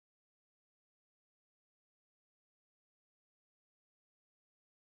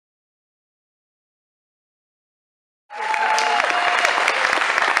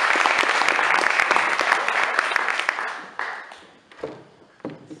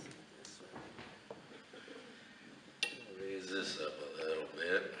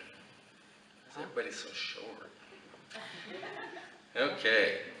everybody's so short.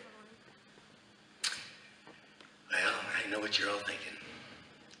 Okay. Well, I know what you're all thinking.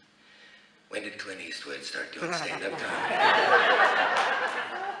 When did Clint Eastwood start doing stand-up comedy?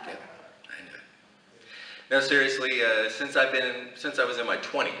 Yep, I knew it. No, seriously, since I was in my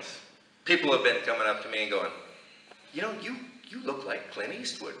 20s, people have been coming up to me and going, you know, you look like Clint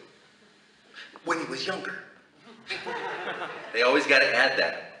Eastwood when he was younger. They always got to add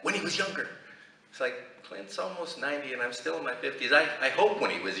that, when he was younger. It's like, Clint's almost 90 and I'm still in my 50s. I hope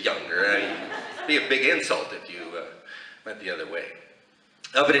when he was younger. It'd be a big insult if you went the other way.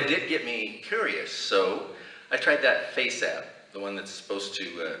 But it did get me curious, so I tried that Face app, the one that's supposed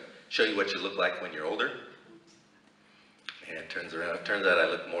to show you what you look like when you're older. And it turns out I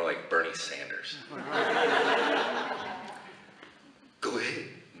look more like Bernie Sanders. Go ahead,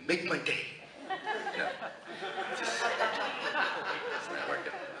 make my day. No, it's not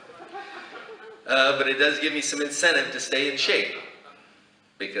working. But it does give me some incentive to stay in shape,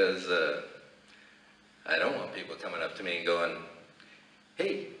 because I don't want people coming up to me and going,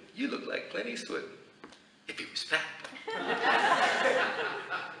 hey, you look like Clint Eastwood, if he was fat.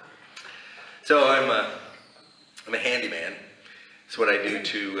 So I'm a handyman. It's what I do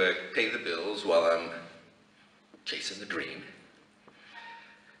to pay the bills while I'm chasing the dream.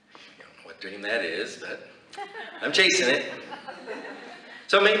 You don't know what dream that is, but I'm chasing it.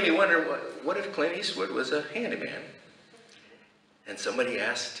 So it made me wonder, what if Clint Eastwood was a handyman and somebody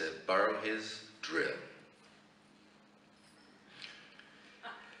asked to borrow his drill?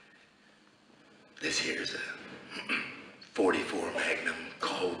 This here's a 44 Magnum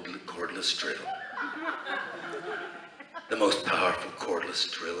cordless drill. The most powerful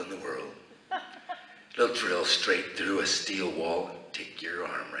cordless drill in the world. It'll drill straight through a steel wall and take your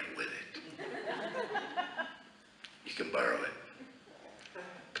arm right with it. You can borrow it,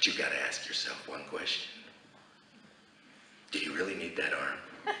 but you've got to ask yourself one question. Do you really need that arm?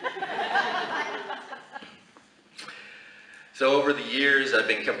 So over the years, I've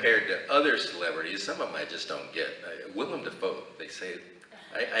been compared to other celebrities. Some of them I just don't get. Willem Dafoe, they say,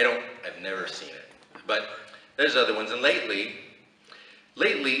 I've never seen it. But there's other ones, and lately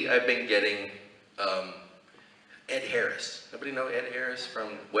I've been getting Ed Harris. Nobody know Ed Harris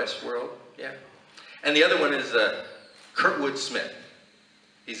from Westworld? Yeah. And the other one is Kurtwood Smith.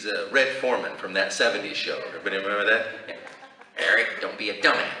 He's Red Foreman from that 70s show. Everybody remember that? Yeah. Eric, don't be a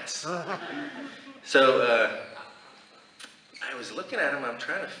dumbass. So I was looking at him, I'm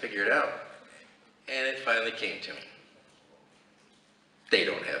trying to figure it out, and it finally came to me. They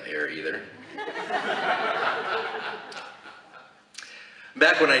don't have hair either.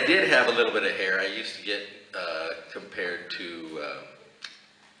 Back when I did have a little bit of hair, I used to get compared to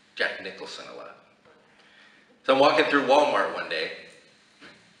Jack Nicholson a lot. So I'm walking through Walmart one day.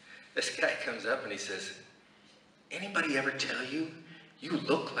 This guy comes up and he says, anybody ever tell you you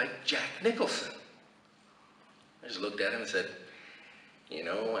look like Jack Nicholson? I just looked at him and said, you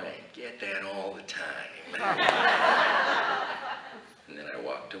know, I get that all the time. And then I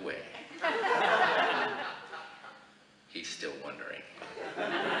walked away. He's still wondering.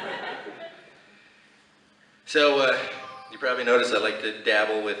 So you probably noticed I like to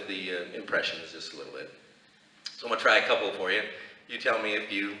dabble with the impressions just a little bit. So I'm gonna try a couple for you. You tell me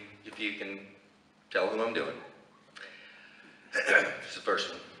if you can tell who I'm doing. This is the first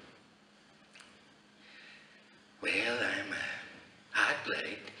one. Well, I'm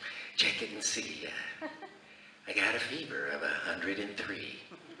hot-blooded. Check it and see. I got a fever of 103.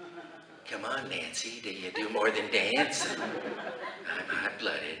 Come on, Nancy, do you do more than dance? I'm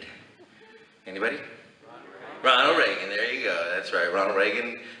hot-blooded. Anybody? Ronald Reagan, there you go. That's right, Ronald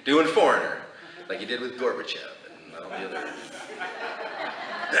Reagan doing Foreigner, like he did with Gorbachev and all the other.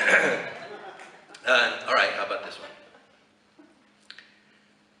 All right, how about this one?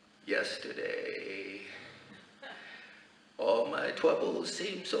 Yesterday, all my troubles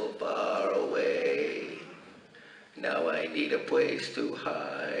seem so far away. Now I need a place to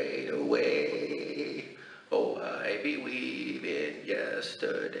hide away. Oh, I be weaving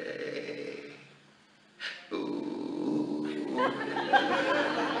yesterday. Ooh.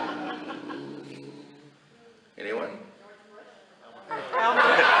 Anyone?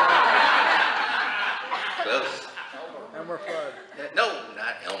 Close. Elmer Fudd. No,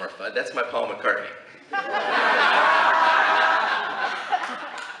 not Elmer Fudd. That's my Paul McCartney.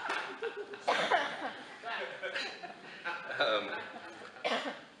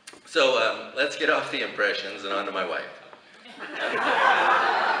 So let's get off the impressions and on to my wife.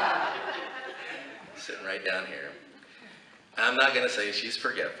 Sitting right down here. I'm not going to say she's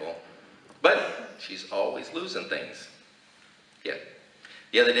forgetful, but she's always losing things. Yeah.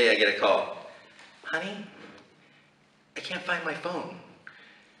 The other day I get a call. honey, I can't find my phone.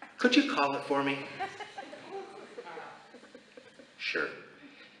 Could you call it for me? Sure.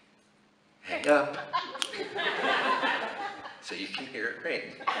 Hang up so you can hear it ring.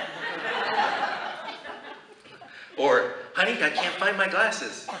 Or, honey, I can't find my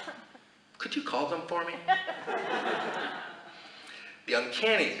glasses. Could you call them for me? The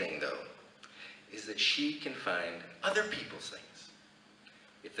uncanny thing, though, is that she can find other people's things.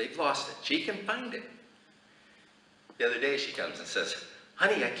 If they've lost it, she can find it. The other day she comes and says,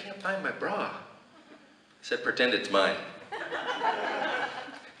 honey, I can't find my bra. I said, pretend it's mine.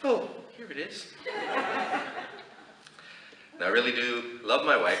 Oh, here it is. Now, I really do love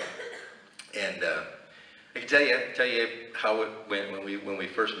my wife, and I can tell you how it went when we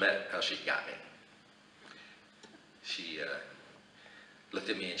first met, how she got me. She looked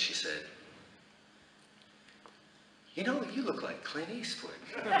at me and she said, you know, you look like Clint Eastwood.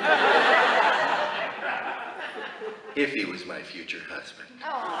 If he was my future husband.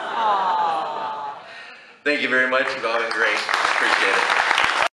 Aww. Thank you very much. You've all been great. Appreciate it.